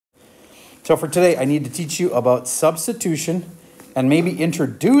So for today, I need to teach you about substitution and maybe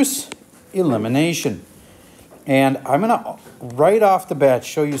introduce elimination. And I'm going to, right off the bat,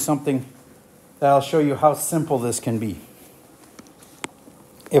 show you something that'll show you how simple this can be.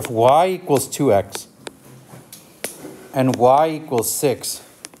 If y equals 2x and y equals 6,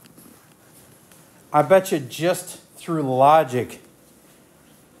 I bet you just through logic,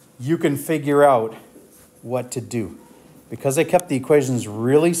 you can figure out what to do. Because I kept the equations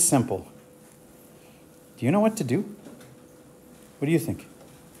really simple. Do you know what to do? What do you think?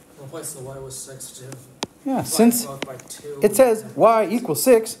 Replace the y with 6 to Yeah, since by 2. it says y equals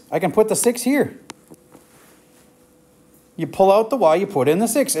 6, I can put the 6 here. You pull out the y, you put in the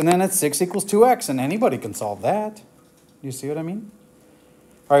 6, and then it's 6 equals 2x, and anybody can solve that. Do you see what I mean?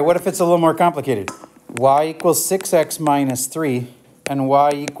 All right, what if it's a little more complicated? Y equals 6x minus 3, and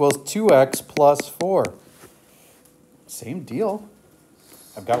y equals 2x plus 4. Same deal.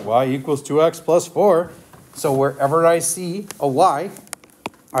 I've got y equals 2x plus 4. So wherever I see a y,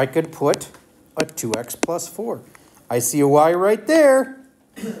 I could put a 2x plus 4. I see a y right there.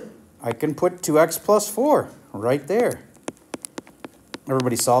 I can put 2x plus 4 right there.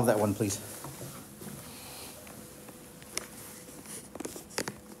 Everybody solve that one, please.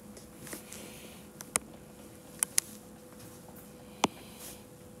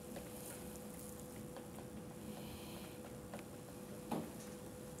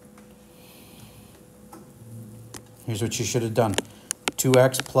 Here's what you should have done.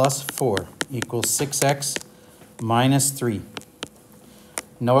 2x plus 4 equals 6x minus 3.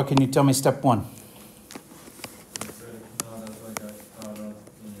 Noah, can you tell me step 1?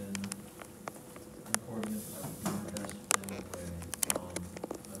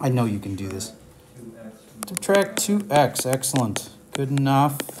 I know you can do this. Subtract 2x. Excellent. Good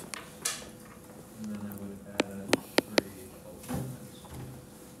enough.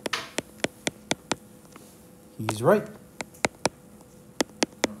 He's right.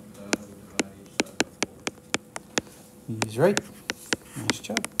 He's right. Nice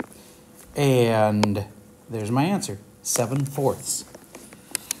job. And there's my answer. 7/4.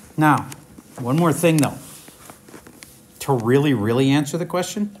 Now, one more thing though. To really answer the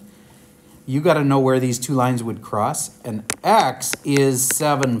question, you got to know where these two lines would cross. And x is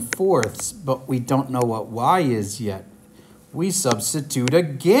 7/4, but we don't know what y is yet. We substitute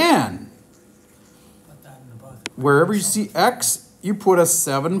again. Wherever you see x, you put a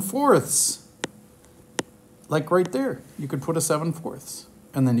 7/4. Like right there, you could put a 7/4.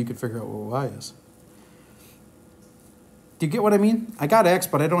 And then you could figure out what y is. Do you get what I mean? I got x,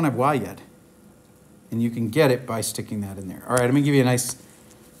 but I don't have y yet. And you can get it by sticking that in there. All right, let me give you a nice,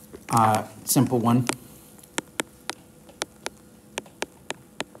 simple one.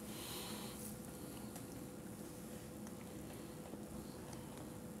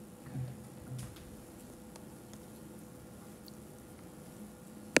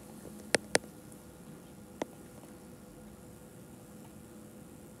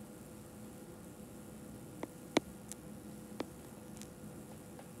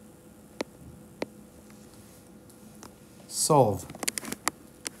 Solve.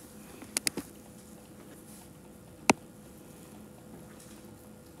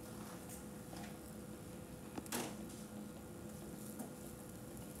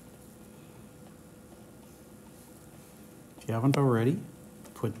 If you haven't already,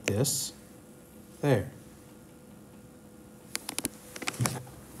 put this there.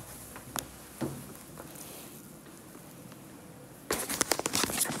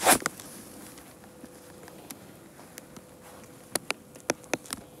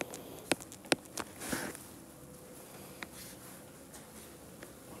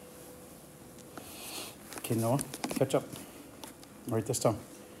 Okay, Noah, catch up. Write this down.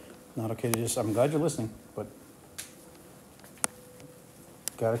 Not okay to just, I'm glad you're listening, but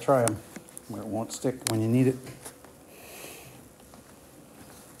gotta try them where it won't stick when you need it.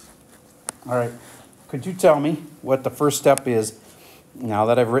 All right, could you tell me what the first step is now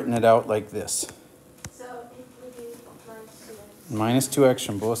that I've written it out like this? So it would be minus 2x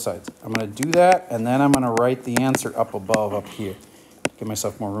from both sides. I'm gonna do that, and then I'm gonna write the answer up above, up here. Give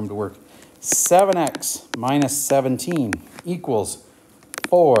myself more room to work. 7x minus 17 equals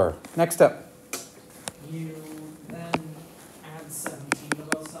 4. Next step. You then add 17 to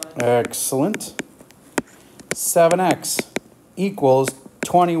both sides. Excellent. 7x equals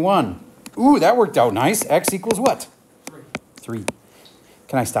 21. Ooh, that worked out nice. X equals what? 3.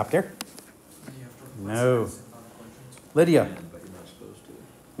 Can I stop there? No. Lydia.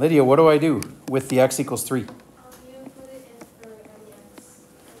 Lydia, what do I do with the x equals 3?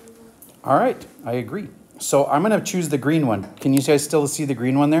 All right, I agree. So I'm going to choose the green one. Can you guys still see the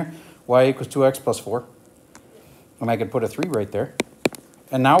green one there? y equals 2x plus 4. And I could put a 3 right there.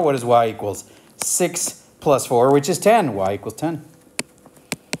 And now what is y equals? 6 plus 4, which is 10. Y equals 10.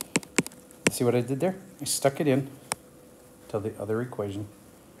 See what I did there? I stuck it in to the other equation.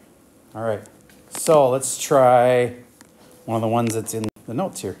 All right, so let's try one of the ones that's in the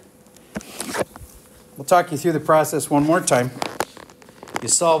notes here. We'll talk you through the process one more time. You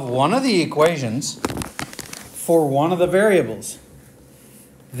solve one of the equations for one of the variables.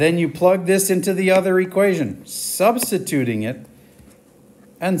 Then you plug this into the other equation, substituting it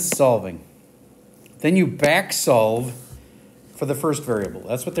and solving. Then you back solve for the first variable.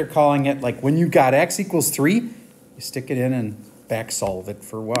 That's what they're calling it. Like when you got x equals 3, you stick it in and back solve it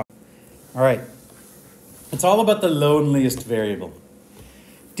for y. All right. It's all about the loneliest variable.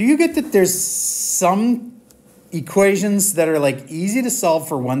 Do you get that there's some equations that are like easy to solve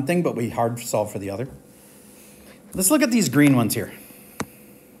for one thing, but we hard to solve for the other? Let's look at these green ones here.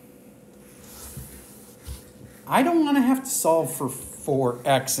 I don't want to have to solve for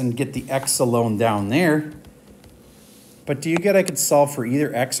 4x and get the x alone down there. But do you get I could solve for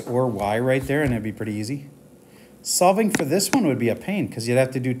either x or y right there and it'd be pretty easy? Solving for this one would be a pain because you'd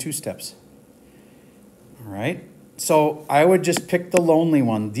have to do 2 steps. All right. So I would just pick the lonely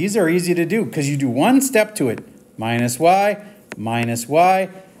one. These are easy to do because you do 1 step to it. Minus y,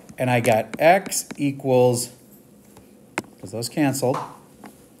 and I got x equals, because those canceled,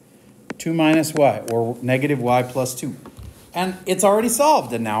 2 minus y, or negative y plus 2. And it's already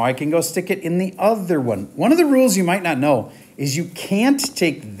solved, and now I can go stick it in the other one. One of the rules you might not know is you can't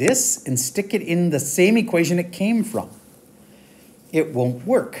take this and stick it in the same equation it came from. It won't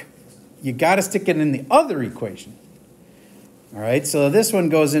work. You got to stick it in the other equation. All right, so this one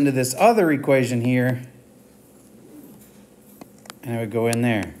goes into this other equation here, and it would go in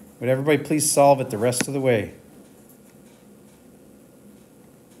there. Would everybody please solve it the rest of the way?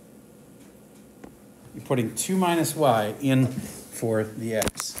 You're putting 2 minus y in for the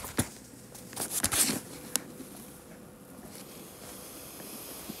x.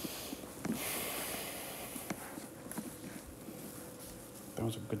 That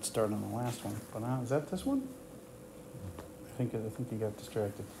was a good start on the last one. But now, is that this one? I think you got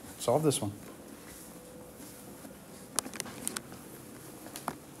distracted. Solve this one.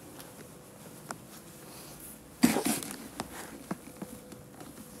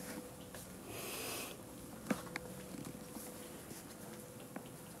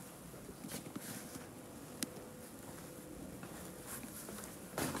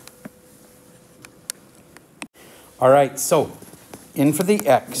 All right, so in for the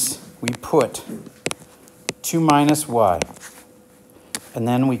x, we put 2 minus y. And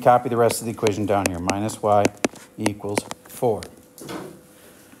then we copy the rest of the equation down here. Minus y equals 4.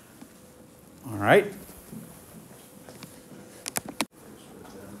 All right.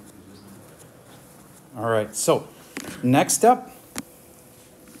 All right, so next step,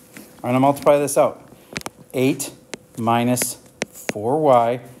 I'm going to multiply this out. 8 minus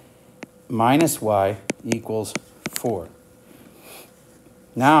 4y minus y equals 4.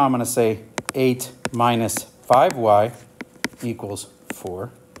 Now I'm going to say 8 minus 5y equals 4.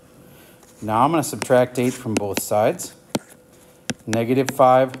 Now I'm going to subtract 8 from both sides. Negative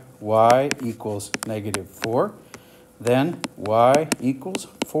 5y equals negative 4. Then y equals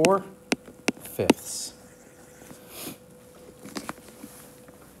 4/5.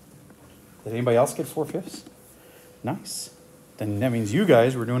 Did anybody else get 4/5? Nice. Then that means you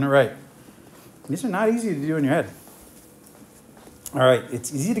guys were doing it right. These are not easy to do in your head. All right,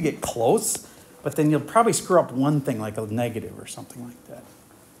 it's easy to get close, but then you'll probably screw up one thing like a negative or something like that.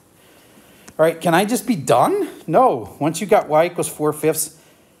 All right, can I just be done? No. Once you got y equals 4/5,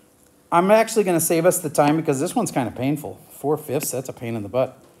 I'm actually going to save us the time because this one's kind of painful. 4/5, that's a pain in the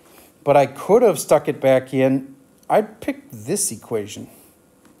butt. But I could have stuck it back in. I'd pick this equation.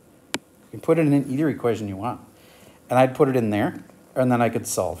 You can put it in either equation you want. And I'd put it in there, and then I could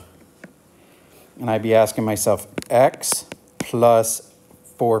solve. And I'd be asking myself, x plus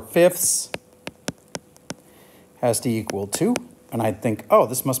 4/5 has to equal 2. And I'd think, oh,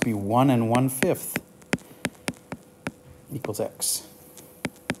 this must be 1 1/5 equals x.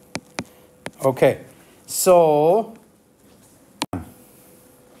 Okay, so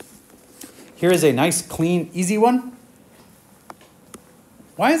here is a nice, clean, easy one.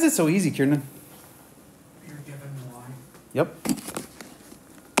 Why is it so easy, Kieran? You're given y. Yep.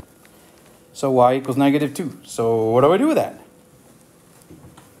 So y equals negative 2. So what do I do with that?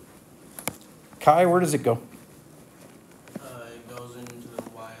 Kai, where does it go? It goes into the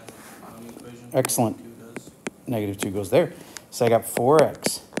y on the bottom equation. Excellent. 2 does. Negative 2 goes there. So I got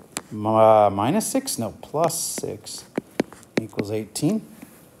 4x minus 6, no, plus 6 equals 18.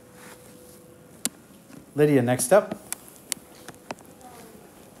 Lydia, next step.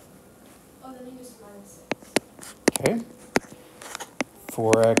 Oh, then you just minus 6. Okay.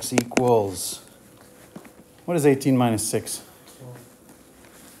 4x equals, what is 18 minus 6? 12.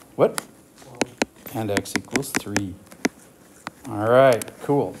 What? 12. And x equals 3. All right,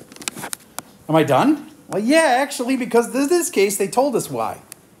 cool. Am I done? Well, yeah, actually, because in this case, they told us why.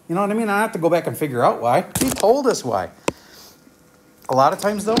 You know what I mean? I don't have to go back and figure out why. They told us why. A lot of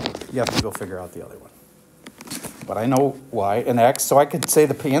times, though, you have to go figure out the other one. But I know y and x, so I could say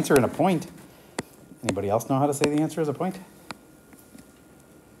the answer in a point. Anybody else know how to say the answer as a point?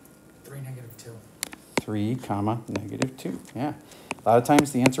 3, -2. 3, comma, -2. Yeah. A lot of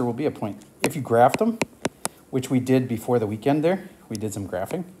times the answer will be a point. If you graphed them, which we did before the weekend there, we did some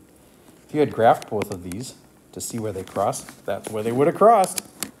graphing. If you had graphed both of these to see where they cross, that's where they would have crossed.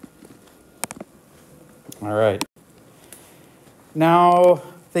 All right. Now,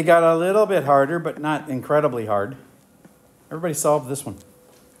 they got a little bit harder, but not incredibly hard. Everybody solve this one.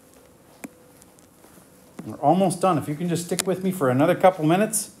 We're almost done. If you can just stick with me for another couple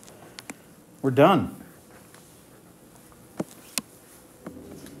minutes, we're done.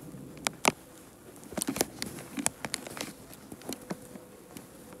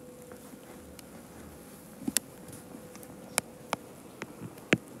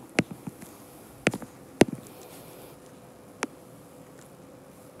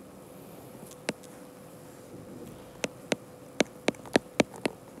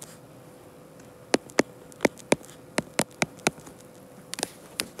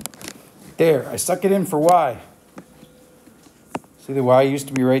 There, I stuck it in for y. See the y used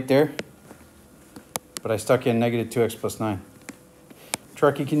to be right there? But I stuck in -2x plus 9.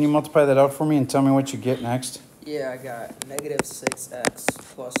 Truckee, can you multiply that out for me and tell me what you get next? Yeah, I got -6x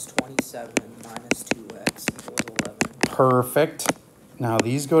plus 27 minus 2x equals 11. Perfect. Now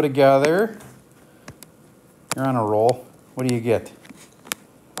these go together. You're on a roll. What do you get?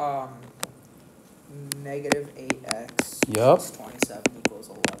 -8x Yup. plus 27 equals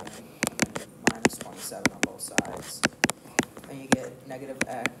 11. And minus 27 on both sides. And you get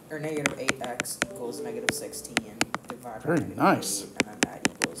 -8x equals -16. Divide by Very nice. 8, and then that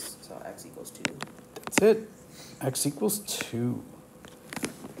equals, so x equals 2. That's it. X equals 2.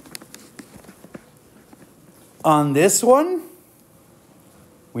 On this one,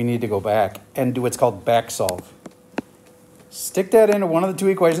 we need to go back and do what's called back solve. Stick that into one of the two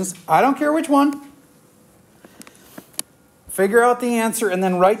equations. I don't care which one. Figure out the answer and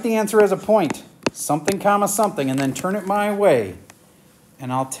then write the answer as a point. Something, comma, something, and then turn it my way.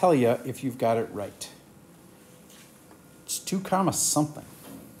 And I'll tell you if you've got it right. It's 2 comma something.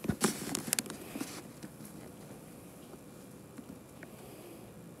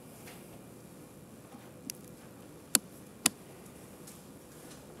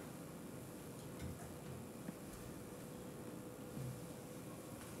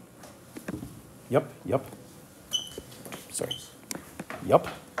 Yep. Sorry. Yep.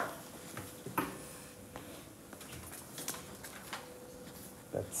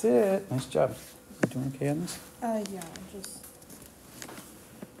 That's it. Nice job. You doing okay on this? Yeah, just.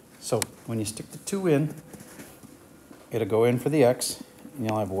 So when you stick the 2 in, it'll go in for the x, and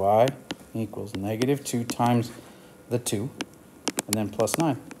you'll have y equals -2 times the 2, and then plus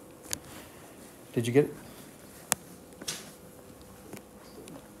 9. Did you get it?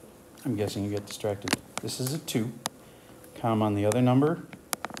 I'm guessing you get distracted. This is a 2, comma, on the other number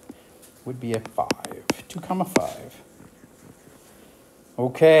would be a 5. 2 comma 5.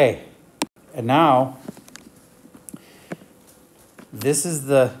 Okay, and now this is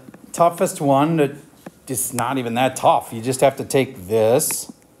the toughest one. It's not even that tough. You just have to take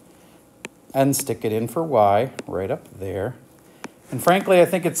this and stick it in for y right up there. And frankly, I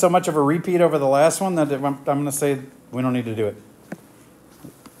think it's so much of a repeat over the last one that I'm going to say we don't need to do it.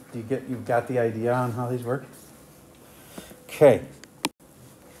 You've got the idea on how these work? Okay.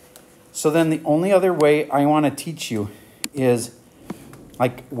 So then the only other way I want to teach you is,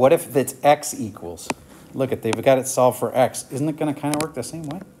 like, what if it's x equals? Look at, they've got it solved for x. Isn't it going to kind of work the same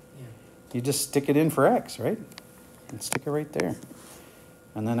way? Yeah. You just stick it in for x, right? And stick it right there.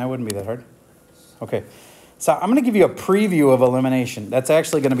 And then that wouldn't be that hard. Okay. So I'm going to give you a preview of elimination. That's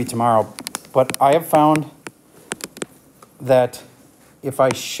actually going to be tomorrow. But I have found that if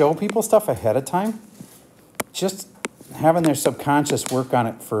I show people stuff ahead of time, just having their subconscious work on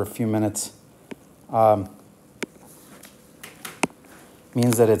it for a few minutes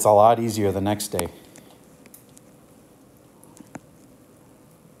means that it's a lot easier the next day.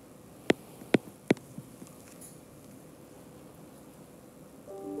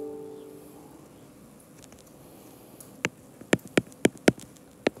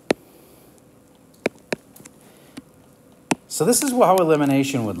 So this is how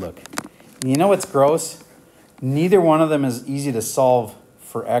elimination would look. You know what's gross? Neither one of them is easy to solve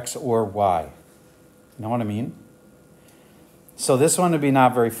for x or y. You know what I mean? So this one would be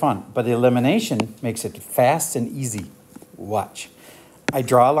not very fun, but the elimination makes it fast and easy. Watch. I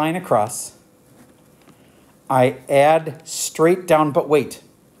draw a line across. I add straight down, but wait.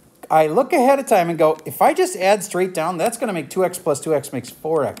 I look ahead of time and go, if I just add straight down, that's going to make 2x plus 2x makes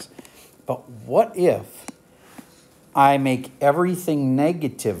 4x. But what if I make everything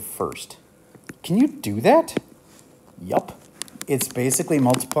negative first? Can you do that? Yup. It's basically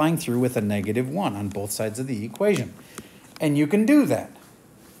multiplying through with a -1 on both sides of the equation. And you can do that.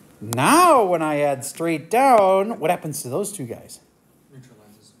 Now, when I add straight down, what happens to those two guys?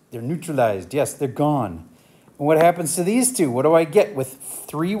 Neutralizes. They're neutralized. Yes, they're gone. And what happens to these two? What do I get with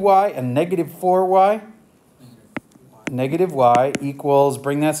 3y and -4y? Negative Negative y y. equals,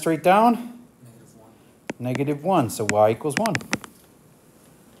 bring that straight down, Negative 1. -1. So y equals 1.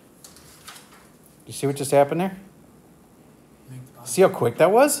 You see what just happened there? See how quick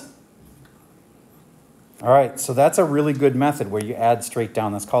that was? All right, so that's a really good method where you add straight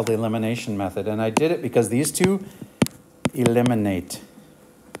down. That's called the elimination method. And I did it because these two eliminate.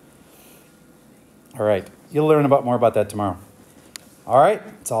 All right, you'll learn more about that tomorrow. All right,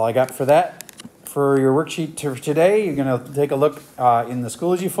 that's all I got for that. For your worksheet today, you're going to take a look in the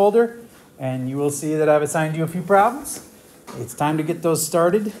Schoology folder, and you will see that I've assigned you a few problems. It's time to get those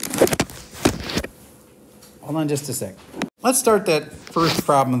started. Hold on just a sec. Let's start that first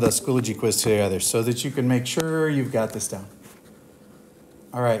problem of the Schoology quiz together so that you can make sure you've got this down.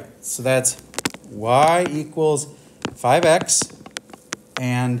 All right, so that's y equals 5x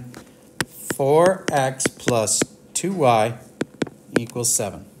and 4x plus 2y equals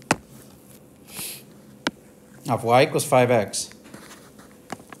 7. Now, if y equals 5x,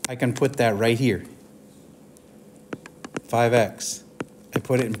 I can put that right here. 5x. I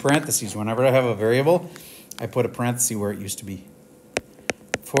put it in parentheses. Whenever I have a variable, I put a parenthesis where it used to be.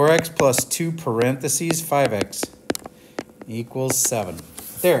 4x plus 2 parentheses 5x equals 7.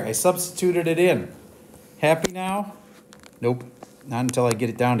 There, I substituted it in. Happy now? Nope, not until I get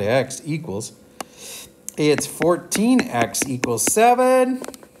it down to x equals. It's 14x equals 7.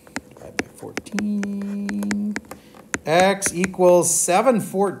 Divide by 14. X equals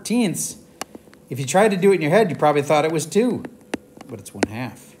 7/14. If you tried to do it in your head, you probably thought it was 2, but it's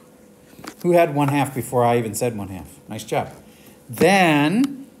 1/2. Who had 1/2 before I even said 1/2? Nice job.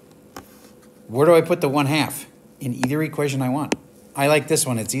 Then, where do I put the 1/2? In either equation I want. I like this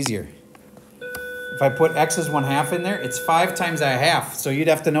one, it's easier. If I put x as 1/2 in there, it's 5 times 1/2. So you'd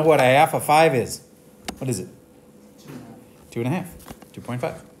have to know what 1/2 of 5 is. What is it? 2.5.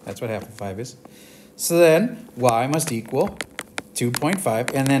 2.5. That's what 1/2 of 5 is. So then, y must equal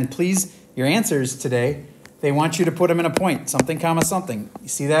 2.5. And then please, your answers today, they want you to put them in a point. Something, comma, something. You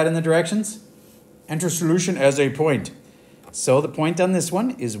see that in the directions? Enter solution as a point. So the point on this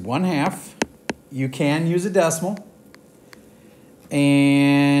one is 1/2. You can use a decimal.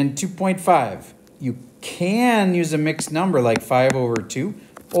 And 2.5. You can use a mixed number like 5/2.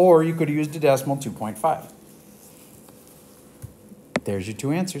 Or you could use the decimal 2.5. There's your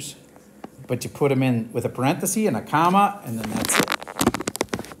two answers. But you put them in with a parenthesis and a comma, and then that's it.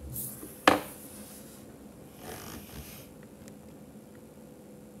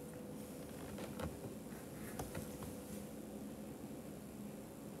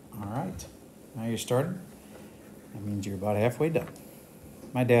 All right, now you're started. That means you're about halfway done.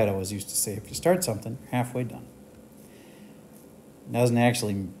 My dad always used to say, if you start something, you're halfway done. It doesn't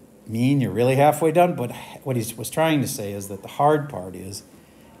actually mean you're really halfway done, but what he was trying to say is that the hard part is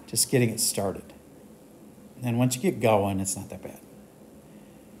just getting it started. And then once you get going, it's not that bad.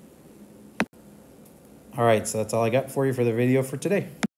 All right, so that's all I got for you for the video for today.